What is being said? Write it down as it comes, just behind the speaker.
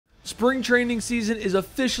Spring training season is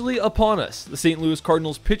officially upon us. The St. Louis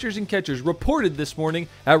Cardinals pitchers and catchers reported this morning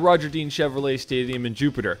at Roger Dean Chevrolet Stadium in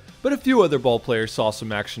Jupiter, but a few other ball players saw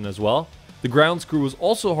some action as well. The grounds crew was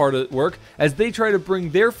also hard at work as they try to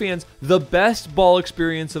bring their fans the best ball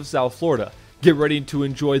experience of South Florida. Get ready to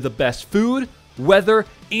enjoy the best food, weather,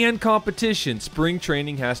 and competition spring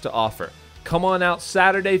training has to offer. Come on out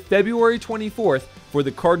Saturday, February 24th for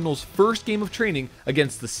the Cardinals' first game of training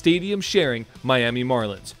against the stadium-sharing Miami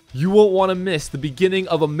Marlins. You won't want to miss the beginning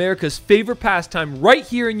of America's favorite pastime right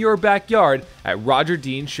here in your backyard at Roger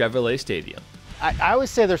Dean Chevrolet Stadium. I always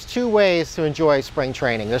say there's two ways to enjoy spring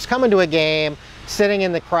training. There's coming to a game, sitting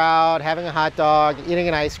in the crowd, having a hot dog, eating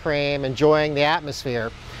an ice cream, enjoying the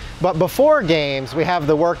atmosphere. But before games, we have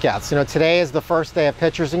the workouts. You know, today is the first day of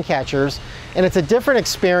pitchers and catchers, and it's a different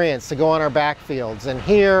experience to go on our backfields and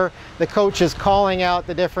hear the coaches calling out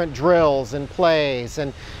the different drills and plays.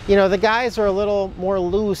 And, you know, the guys are a little more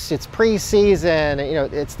loose. It's preseason, you know,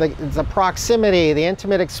 it's the proximity, the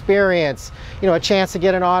intimate experience, you know, a chance to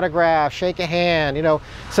get an autograph, shake a hand, you know.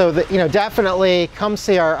 So, definitely come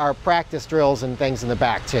see our practice drills and things in the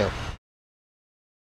back too.